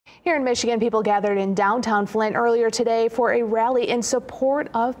Here in Michigan, people gathered in downtown Flint earlier today for a rally in support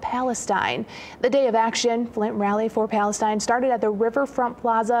of Palestine. The day of action, Flint Rally for Palestine, started at the Riverfront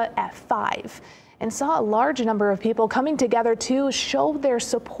Plaza at 5 and saw a large number of people coming together to show their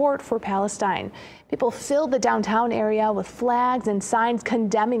support for Palestine. People filled the downtown area with flags and signs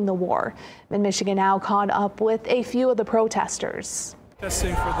condemning the war. Mid-MichiganNow caught up with a few of the protesters.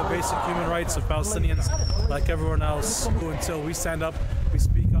 Protesting for the basic human rights of Palestinians like everyone else, who until we stand up, we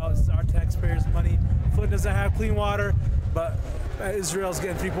speak out. It's our taxpayers' money. Flint doesn't have clean water, but Israel's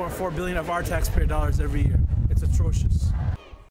getting $3.4 billion of our taxpayer dollars every year. It's atrocious.